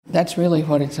That's really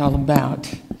what it's all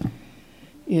about,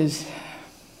 is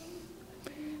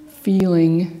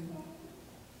feeling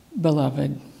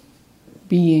beloved,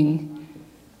 being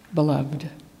beloved,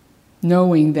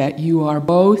 knowing that you are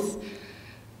both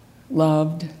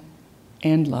loved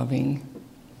and loving.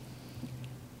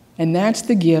 And that's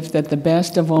the gift that the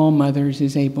best of all mothers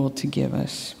is able to give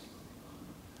us.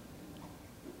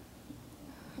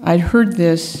 I'd heard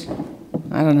this,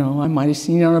 I don't know, I might have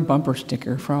seen it on a bumper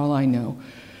sticker for all I know.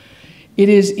 It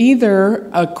is either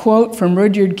a quote from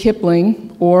Rudyard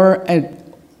Kipling or an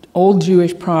old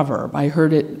Jewish proverb. I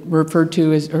heard it referred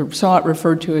to as, or saw it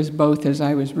referred to as both as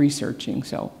I was researching,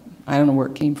 so I don't know where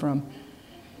it came from.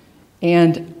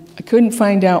 And I couldn't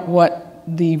find out what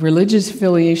the religious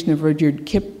affiliation of Rudyard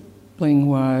Kipling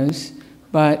was,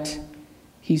 but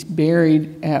he's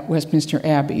buried at Westminster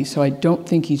Abbey, so I don't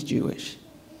think he's Jewish.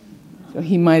 So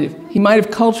he might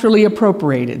have culturally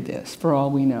appropriated this, for all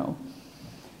we know.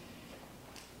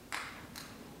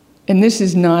 And this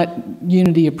is not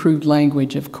Unity-approved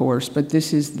language, of course, but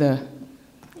this is the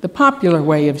popular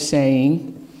way of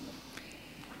saying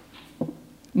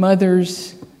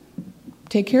mothers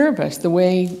take care of us the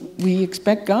way we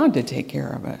expect God to take care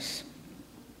of us.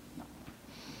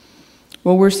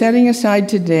 Well, we're setting aside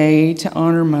today to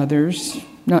honor mothers,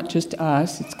 not just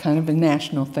us, it's kind of a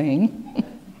national thing.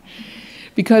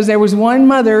 Because there was one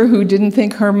mother who didn't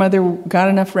think her mother got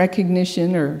enough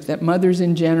recognition, or that mothers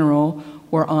in general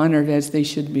were honored as they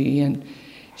should be. And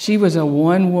she was a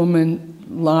one-woman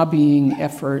lobbying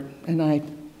effort, and I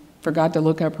forgot to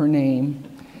look up her name.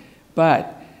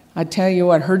 But I tell you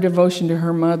what, her devotion to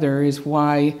her mother is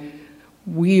why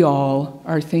we all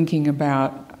are thinking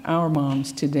about our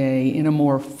moms today in a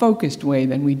more focused way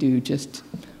than we do just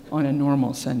on a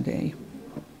normal Sunday.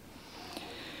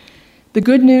 The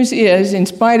good news is, in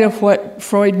spite of what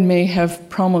Freud may have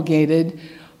promulgated,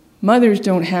 mothers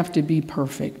don't have to be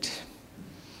perfect.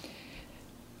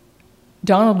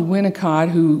 Donald Winnicott,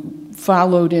 who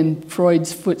followed in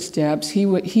Freud's footsteps, he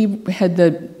had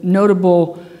the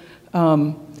notable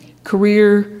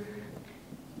career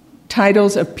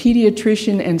titles of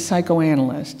pediatrician and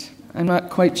psychoanalyst. I'm not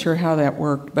quite sure how that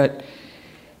worked, but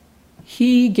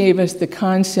he gave us the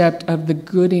concept of the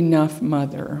good enough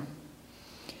mother.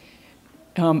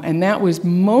 And that was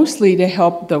mostly to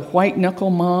help the white-knuckle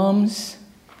moms,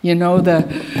 you know,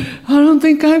 I don't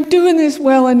think I'm doing this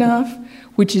well enough,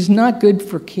 which is not good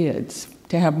for kids,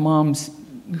 to have moms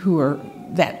who are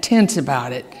that tense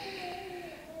about it.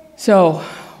 So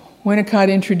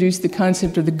Winnicott introduced the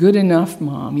concept of the good enough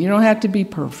mom. You don't have to be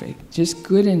perfect, just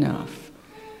good enough.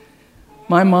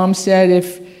 My mom said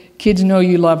if kids know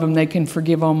you love them, they can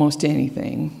forgive almost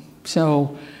anything.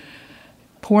 So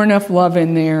pour enough love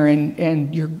in there,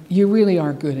 and you really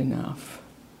are good enough.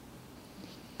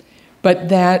 But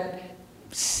that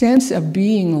sense of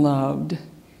being loved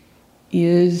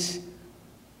is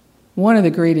one of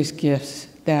the greatest gifts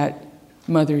that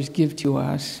mothers give to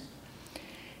us.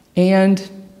 And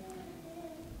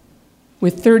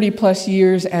with 30 plus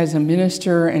years as a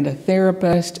minister and a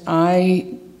therapist,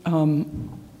 I'd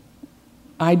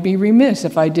be remiss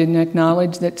if I didn't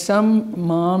acknowledge that some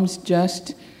moms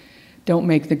just don't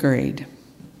make the grade.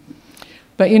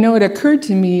 But you know, it occurred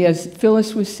to me as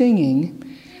Phyllis was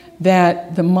singing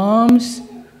that the moms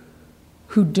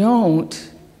who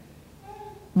don't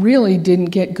really didn't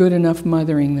get good enough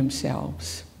mothering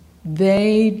themselves.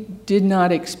 They did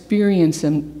not experience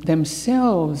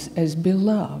themselves as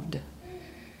beloved.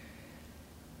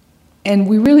 And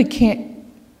we really can't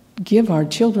give our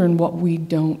children what we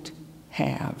don't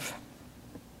have.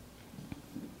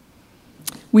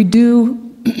 We do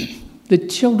the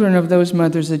children of those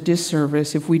mothers a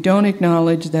disservice if we don't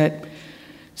acknowledge that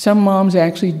some moms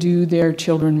actually do their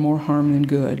children more harm than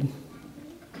good.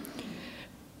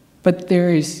 But there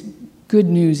is good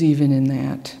news even in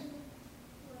that.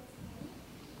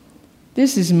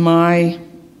 This is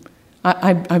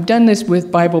I've done this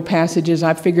with Bible passages.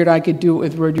 I figured I could do it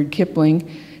with Rudyard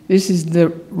Kipling. This is the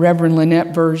Reverend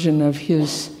Lynette version of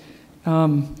his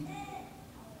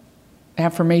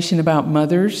affirmation about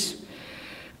mothers.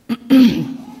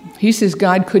 He says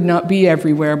God could not be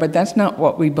everywhere, but that's not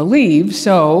what we believe.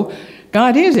 So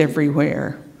God is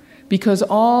everywhere because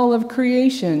all of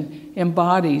creation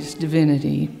embodies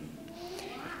divinity.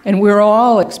 And we're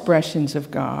all expressions of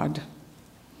God.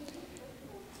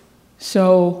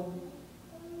 So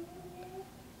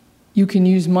you can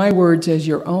use my words as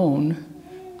your own.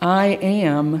 I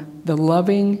am the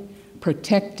loving,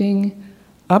 protecting,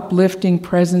 uplifting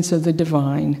presence of the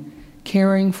divine,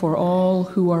 caring for all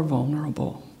who are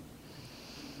vulnerable.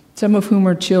 Some of whom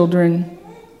are children,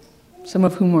 some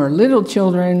of whom are little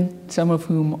children, some of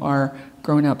whom are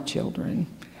grown-up children,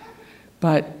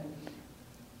 but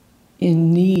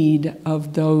in need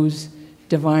of those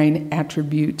divine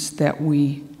attributes that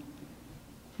we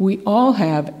all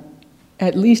have,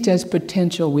 at least as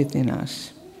potential within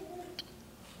us.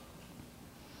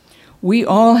 We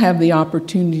all have the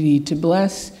opportunity to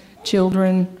bless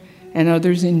children and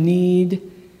others in need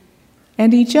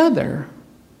and each other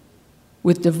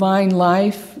with divine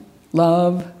life,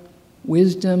 love,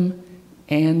 wisdom,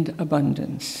 and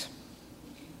abundance.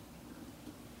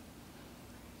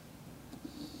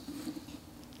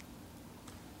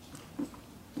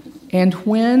 And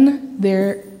when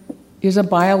there is a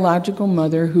biological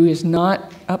mother who is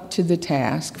not up to the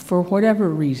task for whatever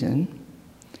reason,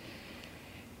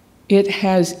 it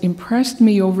has impressed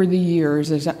me over the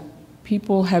years as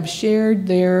people have shared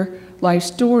their life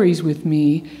stories with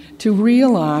me to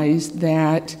realize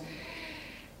that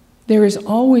there is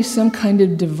always some kind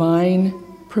of divine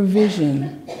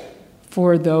provision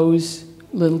for those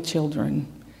little children.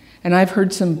 And I've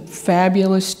heard some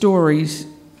fabulous stories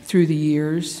through the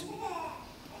years.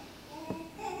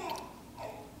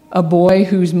 A boy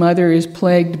whose mother is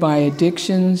plagued by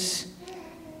addictions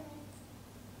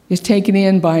is taken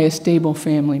in by a stable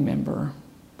family member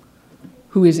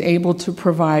who is able to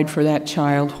provide for that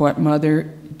child what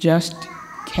mother just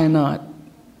cannot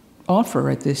offer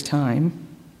at this time.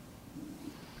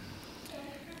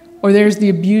 Or there's the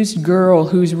abused girl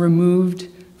who's removed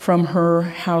from her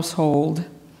household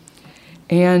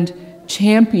and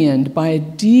championed by a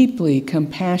deeply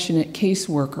compassionate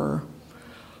caseworker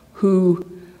who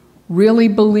really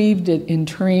believed it in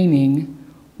training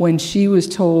when she was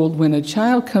told, when a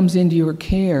child comes into your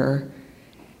care,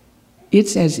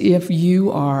 it's as if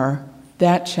you are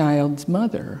that child's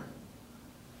mother.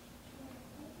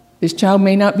 This child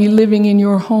may not be living in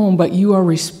your home, but you are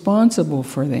responsible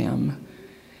for them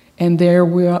and their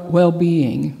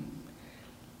well-being.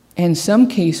 And some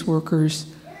caseworkers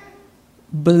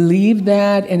believe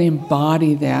that and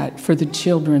embody that for the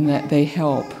children that they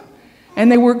help.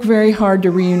 And they work very hard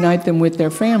to reunite them with their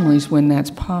families when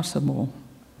that's possible.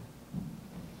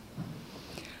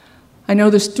 I know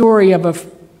the story of a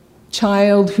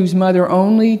child whose mother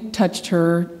only touched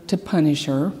her to punish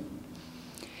her.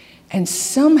 And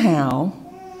somehow,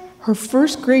 her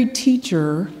first grade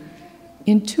teacher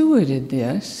intuited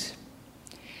this.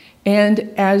 And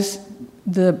as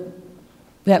that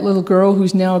little girl,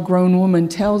 who's now a grown woman,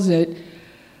 tells it,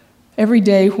 every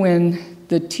day when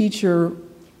the teacher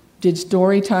did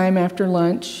story time after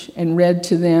lunch and read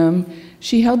to them,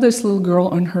 she held this little girl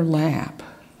on her lap.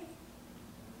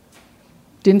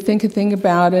 Didn't think a thing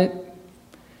about it,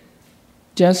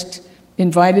 just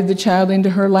invited the child into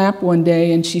her lap one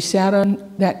day, and she sat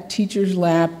on that teacher's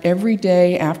lap every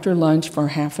day after lunch for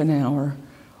half an hour,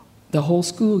 the whole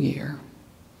school year.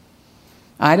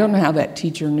 I don't know how that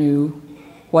teacher knew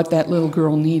what that little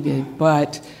girl needed,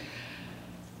 but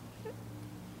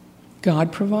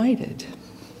God provided.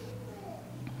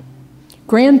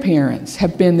 Grandparents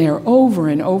have been there over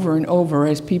and over and over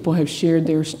as people have shared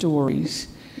their stories.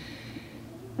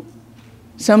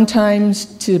 Sometimes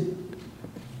to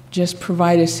just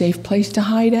provide a safe place to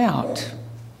hide out.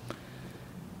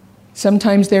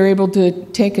 Sometimes they're able to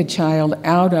take a child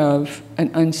out of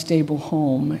an unstable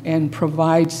home and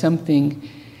provide something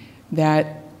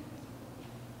that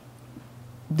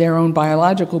their own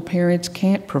biological parents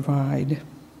can't provide.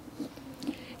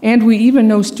 And we even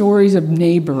know stories of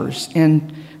neighbors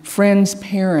and friends'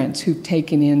 parents who've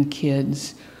taken in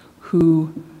kids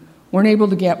who weren't able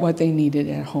to get what they needed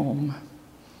at home.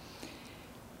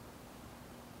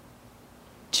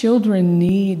 Children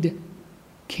need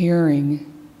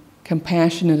caring,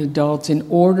 compassionate adults in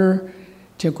order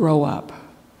to grow up,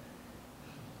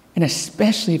 and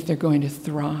especially if they're going to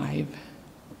thrive.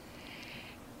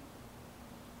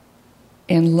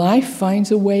 And life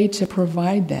finds a way to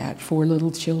provide that for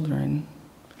little children.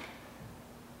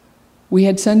 We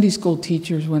had Sunday school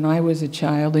teachers when I was a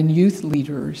child and youth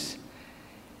leaders,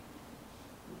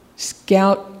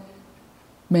 scout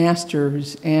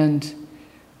masters, and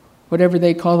whatever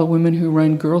they call the women who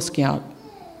run Girl Scout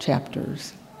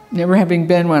chapters. Never having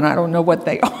been one, I don't know what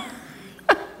they are.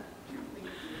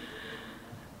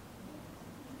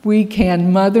 We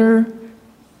can mother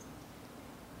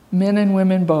men and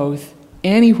women both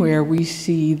anywhere we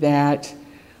see that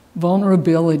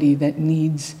vulnerability that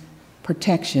needs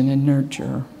protection and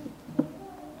nurture.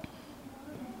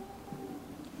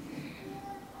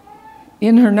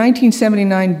 In her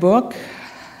 1979 book,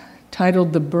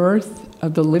 titled The Birth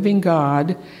of the Living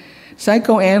God,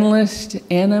 psychoanalyst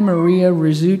Anna Maria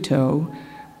Rizzuto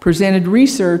presented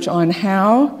research on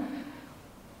how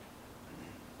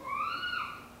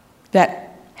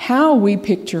How we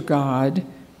picture God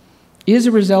is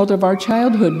a result of our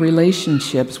childhood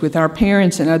relationships with our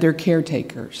parents and other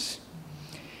caretakers.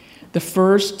 The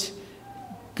first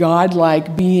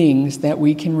godlike beings that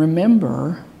we can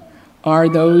remember are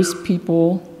those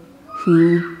people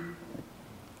who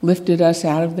lifted us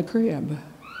out of the crib.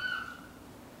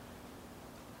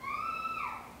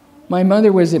 My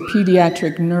mother was a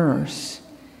pediatric nurse,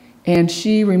 and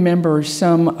she remembers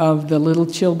some of the little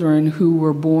children who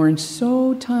were born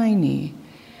so tiny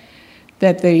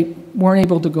that they weren't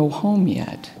able to go home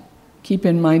yet. Keep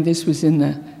in mind, this was in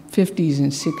the 50s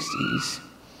and 60s.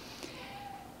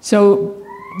 So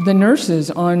the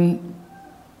nurses on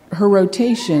her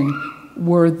rotation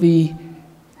were the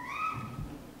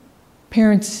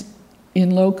parents in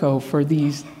loco for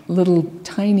these little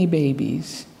tiny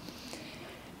babies.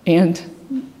 And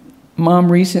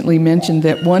Mom recently mentioned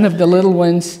that one of the little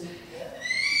ones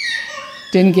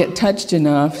didn't get touched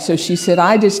enough, so she said,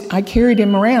 I carried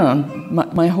him around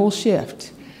my whole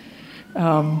shift.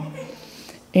 And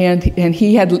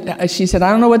he had, she said, I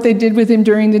don't know what they did with him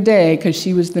during the day, because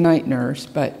she was the night nurse,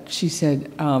 but she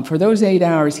said for those 8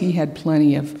 hours, he had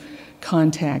plenty of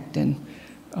contact and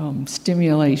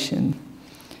stimulation.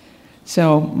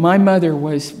 So my mother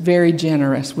was very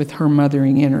generous with her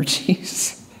mothering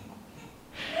energies.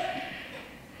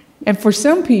 And for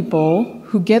some people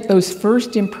who get those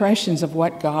first impressions of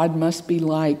what God must be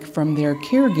like from their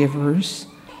caregivers,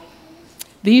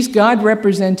 these God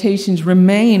representations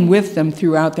remain with them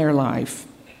throughout their life.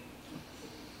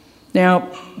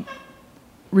 Now,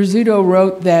 Rizzuto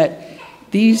wrote that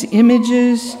these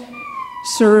images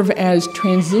serve as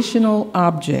transitional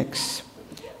objects,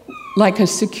 like a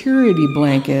security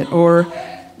blanket, or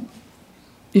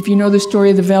if you know the story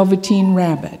of the Velveteen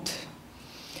Rabbit.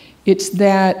 It's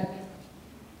that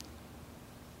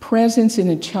presence in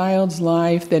a child's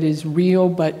life that is real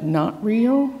but not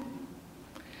real,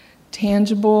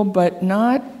 tangible but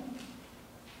not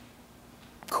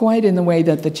quite in the way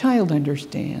that the child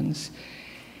understands.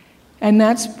 And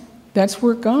that's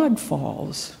where God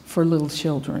falls for little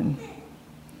children.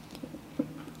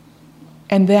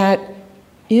 And that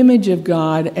image of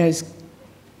God as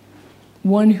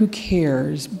one who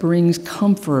cares brings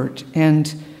comfort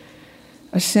and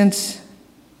a sense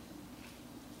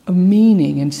of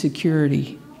meaning and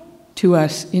security to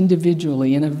us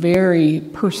individually in a very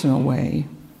personal way.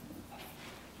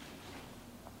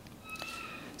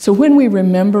 So when we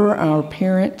remember our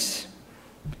parents,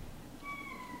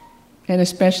 and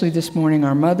especially this morning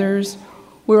our mothers,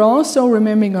 we're also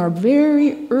remembering our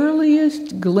very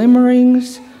earliest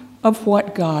glimmerings of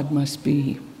what God must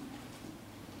be.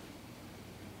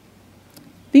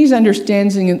 These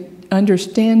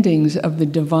understandings of the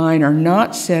divine are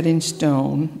not set in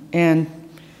stone, and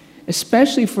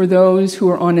especially for those who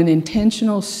are on an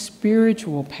intentional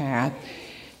spiritual path,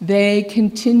 they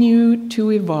continue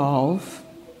to evolve.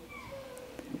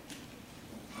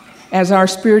 As our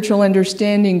spiritual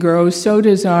understanding grows, so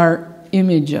does our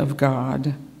image of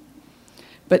God.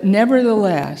 But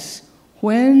nevertheless,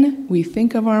 when we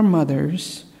think of our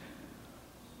mothers,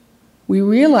 we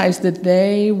realize that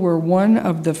they were one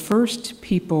of the first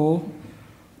people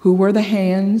who were the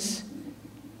hands,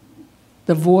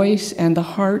 the voice, and the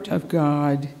heart of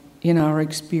God in our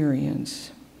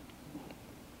experience.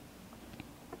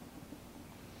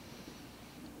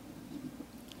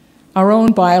 Our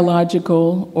own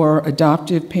biological or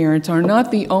adoptive parents are not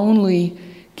the only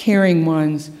caring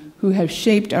ones who have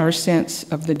shaped our sense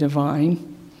of the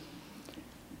divine.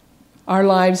 Our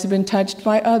lives have been touched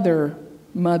by other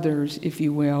mothers, if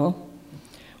you will,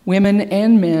 women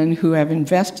and men who have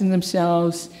invested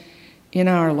themselves in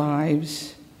our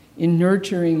lives in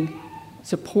nurturing,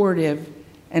 supportive,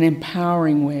 and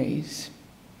empowering ways.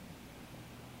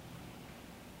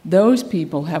 Those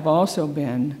people have also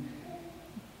been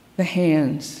the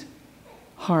hands,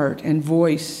 heart, and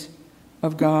voice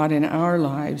of God in our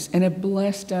lives and have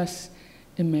blessed us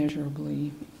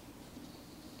immeasurably.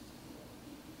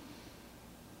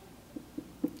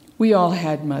 We all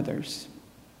had mothers.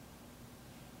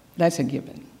 That's a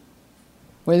given,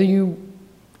 whether you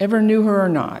ever knew her or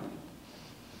not.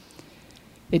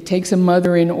 It takes a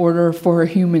mother in order for a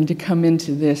human to come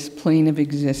into this plane of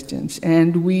existence,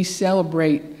 and we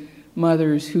celebrate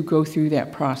mothers who go through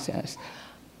that process.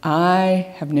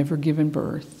 I have never given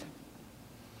birth,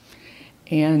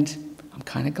 and I'm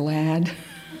kind of glad.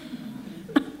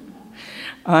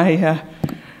 I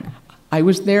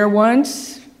was there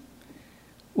once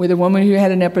with a woman who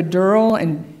had an epidural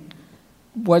and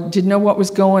didn't know what was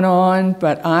going on,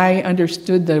 but I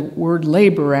understood the word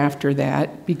labor after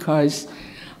that because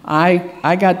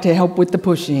I got to help with the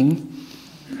pushing.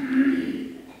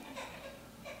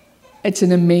 It's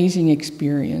an amazing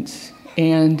experience.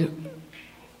 And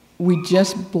we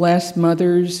just bless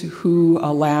mothers who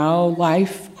allow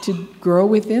life to grow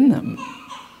within them.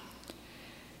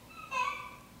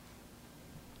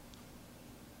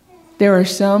 There are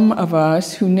some of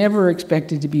us who never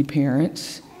expected to be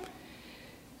parents,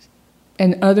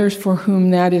 and others for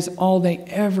whom that is all they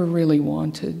ever really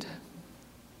wanted.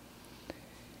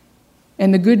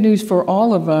 And the good news for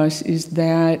all of us is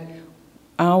that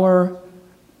our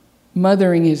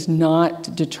mothering is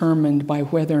not determined by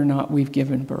whether or not we've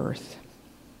given birth.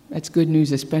 That's good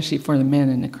news, especially for the men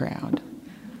in the crowd.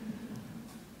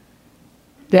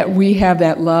 That we have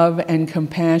that love and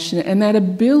compassion and that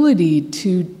ability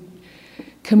to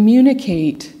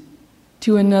communicate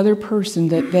to another person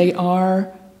that they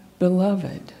are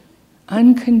beloved,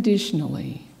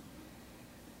 unconditionally.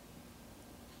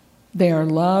 They are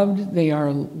loved, they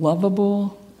are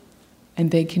lovable, and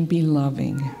they can be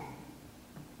loving.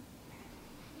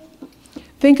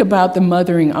 Think about the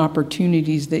mothering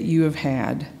opportunities that you have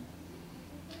had.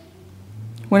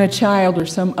 When a child or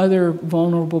some other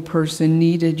vulnerable person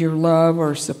needed your love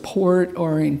or support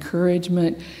or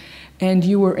encouragement, and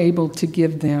you were able to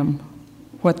give them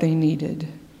what they needed.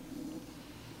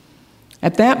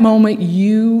 At that moment,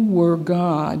 you were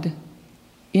God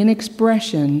in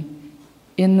expression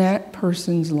in that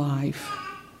person's life.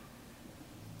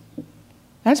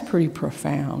 That's pretty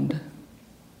profound.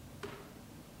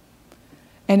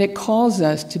 And it calls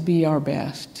us to be our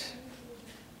best.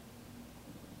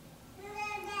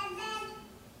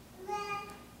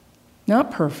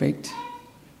 Not perfect,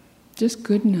 just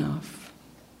good enough.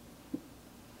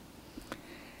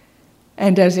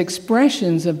 And as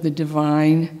expressions of the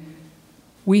divine,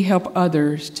 we help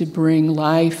others to bring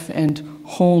life and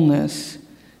wholeness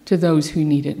to those who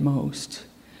need it most.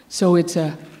 So it's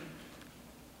a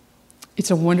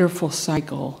wonderful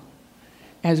cycle.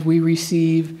 As we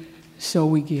receive, so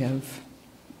we give.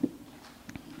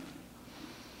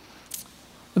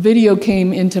 A video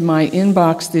came into my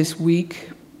inbox this week.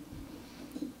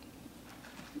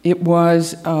 It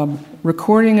was a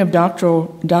recording of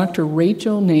Dr.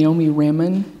 Rachel Naomi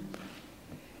Remen.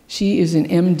 She is an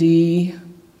MD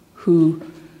who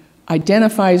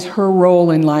identifies her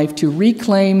role in life to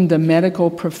reclaim the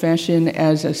medical profession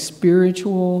as a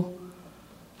spiritual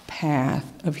path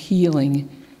of healing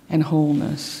and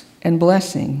wholeness and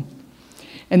blessing.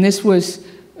 And this was,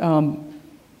 the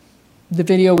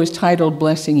video was titled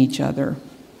Blessing Each Other.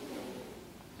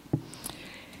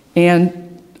 And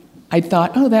I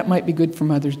thought, oh, that might be good for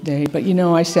Mother's Day. But,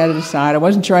 I set it aside. I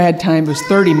wasn't sure I had time. It was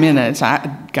 30 minutes. I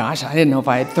didn't know if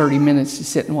I had 30 minutes to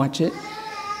sit and watch it.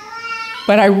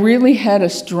 But I really had a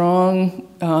strong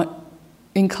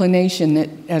inclination that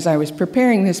as I was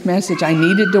preparing this message, I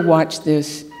needed to watch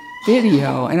this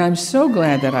video. And I'm so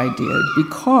glad that I did,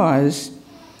 because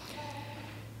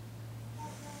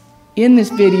in this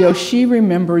video, she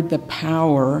remembered the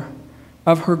power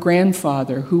of her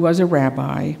grandfather, who was a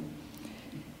rabbi,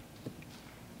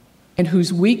 and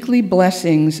whose weekly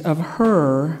blessings of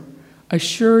her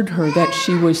assured her that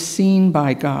she was seen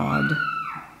by God.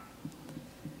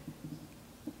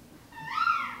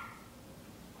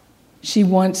 She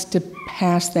wants to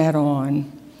pass that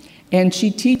on, and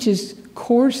she teaches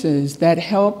courses that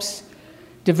helps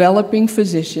developing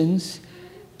physicians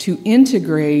to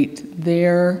integrate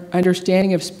their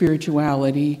understanding of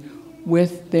spirituality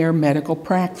with their medical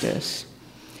practice.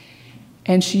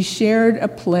 And she shared a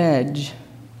pledge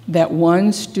that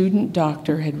one student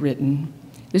doctor had written.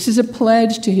 This is a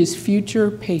pledge to his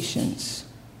future patients.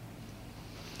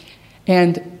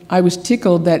 And I was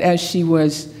tickled that as she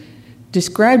was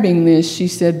describing this, she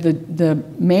said the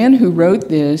man who wrote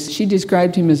this, she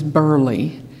described him as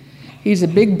burly. He's a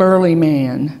big burly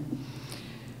man.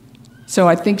 So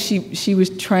I think she was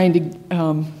trying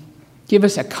to give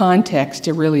us a context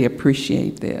to really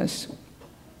appreciate this.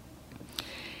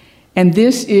 And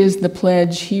this is the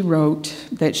pledge he wrote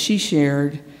that she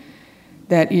shared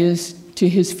that is to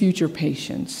his future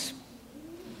patients.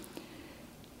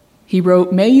 He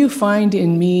wrote, "May you find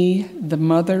in me the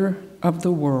mother of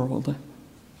the world.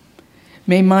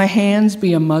 May my hands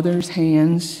be a mother's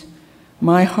hands,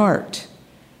 my heart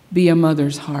be a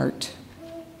mother's heart.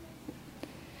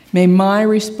 May my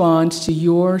response to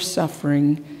your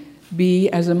suffering be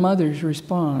as a mother's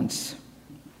response.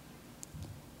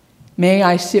 May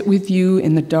I sit with you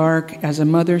in the dark as a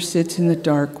mother sits in the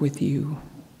dark with you.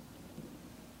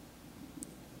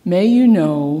 May you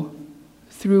know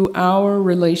through our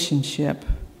relationship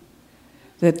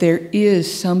that there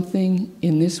is something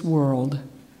in this world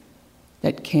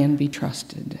that can be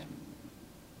trusted."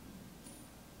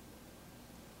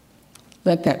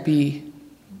 Let that be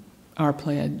our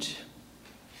pledge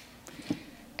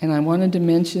And I wanted to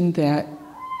mention that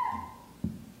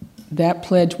that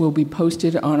pledge will be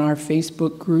posted on our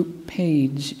Facebook group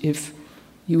page if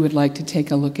you would like to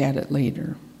take a look at it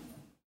later.